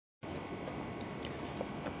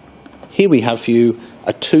Here we have for you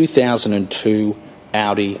a 2002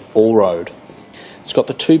 Audi Allroad. It's got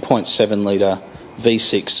the 2.7 litre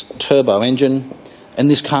V6 turbo engine, and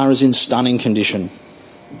this car is in stunning condition.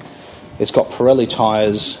 It's got Pirelli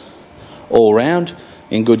tyres all round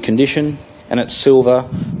in good condition, and it's silver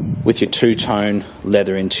with your two-tone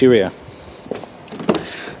leather interior.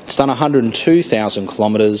 It's done 102,000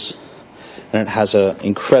 kilometres, and it has an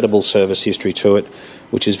incredible service history to it,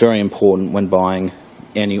 which is very important when buying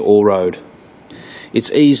any Allroad.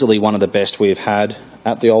 It's easily one of the best we've had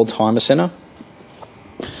at the Oldtimer Centre.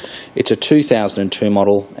 It's a 2002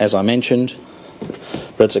 model, as I mentioned,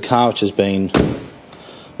 but it's a car which has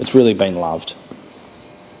really been loved.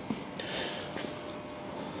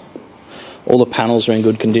 All the panels are in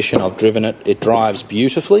good condition. I've driven it. It drives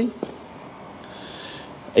beautifully.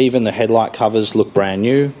 Even the headlight covers look brand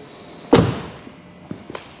new.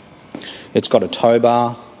 It's got a tow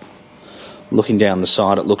bar. Looking down the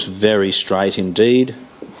side, it looks very straight indeed.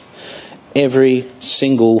 Every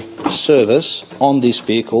single service on this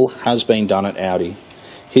vehicle has been done at Audi.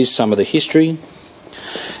 Here's some of the history.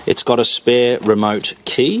 It's got a spare remote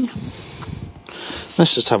key.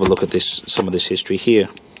 Let's just have a look at some of this history here.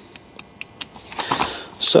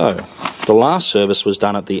 So, the last service was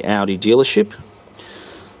done at the Audi dealership.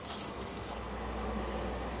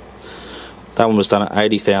 That one was done at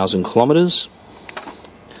 80,000 kilometres.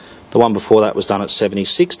 The one before that was done at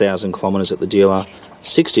 76,000 kilometres at the dealer,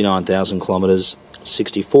 69,000 kilometres,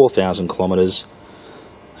 64,000 kilometres,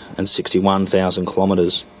 and 61,000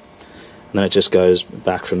 kilometres. And then it just goes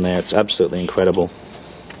back from there. It's absolutely incredible.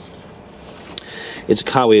 It's a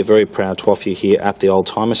car we are very proud to offer you here at the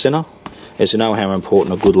Oldtimer Centre, as you know how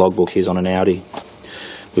important a good logbook is on an Audi.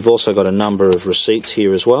 We've also got a number of receipts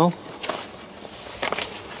here as well,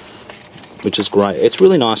 which is great. It's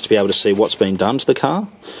really nice to be able to see what's been done to the car.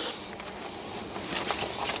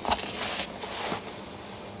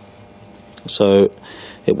 So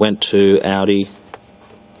it went to Audi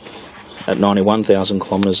at 91,000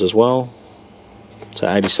 kilometres as well,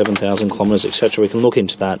 to 87,000 kilometres, etc. We can look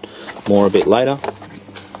into that more a bit later.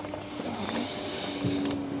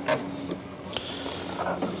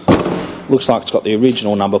 Looks like it's got the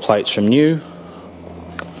original number plates from new.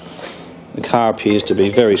 The car appears to be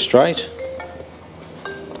very straight,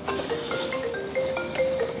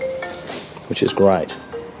 which is great.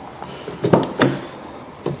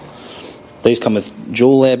 These come with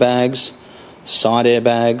dual airbags, side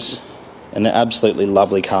airbags, and they're absolutely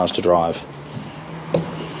lovely cars to drive.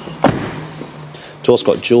 It's also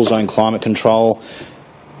got dual zone climate control.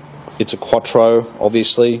 It's a Quattro,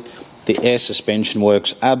 obviously. The air suspension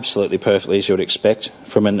works absolutely perfectly, as you would expect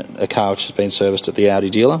from a car which has been serviced at the Audi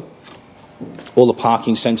dealer. All the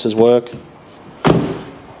parking sensors work.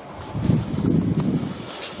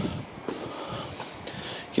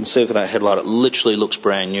 You can see, look at that headlight, it literally looks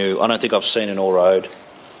brand new. I don't think I've seen an Allroad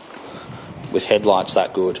with headlights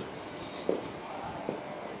that good.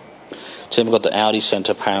 So we've got the Audi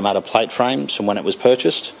Centre Parramatta plate frames from when it was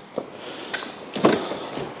purchased.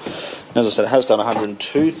 As I said, it has done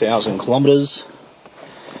 102,000 kilometres.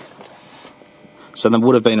 So there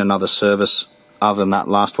would have been another service other than that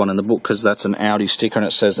last one in the book, because that's an Audi sticker and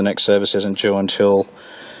it says the next service isn't due until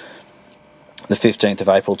the 15th of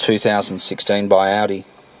April 2016 by Audi.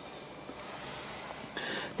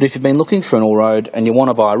 But if you've been looking for an Allroad and you want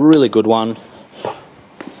to buy a really good one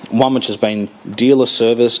which has been dealer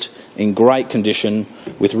serviced, in great condition,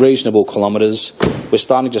 with reasonable kilometres, we're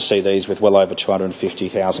starting to see these with well over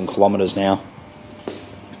 250,000 kilometres now.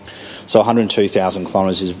 So 102,000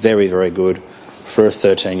 kilometres is very, very good for a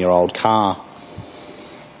 13-year-old car.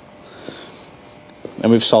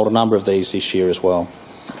 And we've sold a number of these this year as well.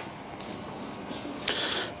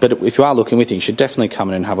 But if you are looking with it, you should definitely come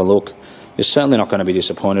in and have a look. You're certainly not going to be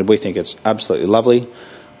disappointed. We think it's absolutely lovely.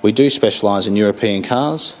 We do specialise in European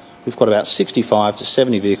cars. We've got about 65 to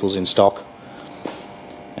 70 vehicles in stock,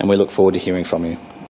 and we look forward to hearing from you.